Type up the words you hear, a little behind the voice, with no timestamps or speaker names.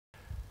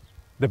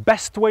The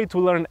best way to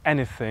learn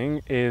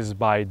anything is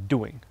by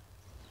doing,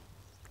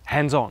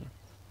 hands-on.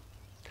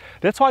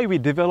 That's why we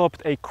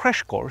developed a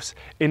crash course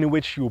in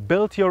which you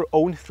build your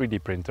own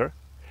 3D printer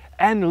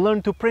and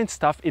learn to print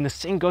stuff in a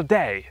single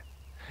day.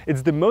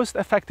 It's the most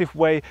effective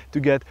way to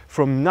get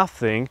from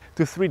nothing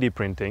to 3D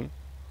printing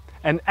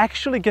and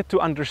actually get to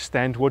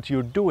understand what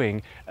you're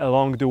doing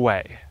along the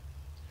way.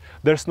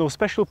 There's no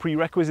special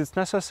prerequisites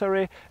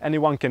necessary,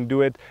 anyone can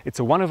do it. It's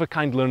a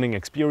one-of-a-kind learning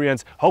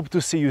experience. Hope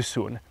to see you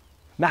soon.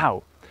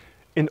 Now,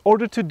 in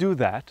order to do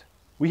that,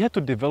 we had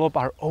to develop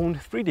our own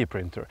 3D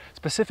printer,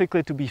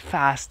 specifically to be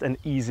fast and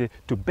easy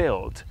to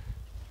build.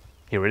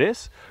 Here it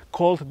is,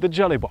 called the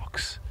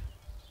Jellybox.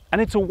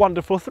 And it's a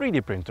wonderful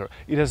 3D printer.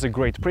 It has a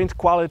great print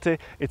quality,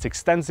 it's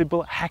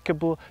extensible,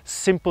 hackable,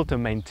 simple to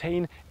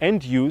maintain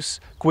and use,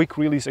 quick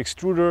release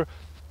extruder,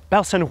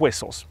 bells and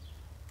whistles.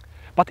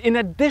 But in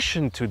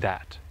addition to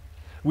that,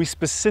 we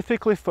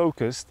specifically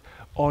focused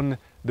on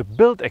the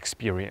build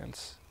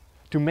experience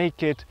to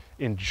make it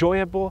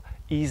enjoyable,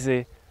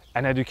 easy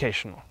and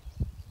educational.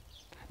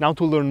 Now,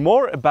 to learn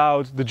more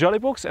about the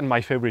Jellybox and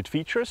my favorite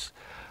features,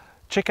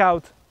 check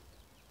out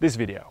this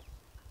video.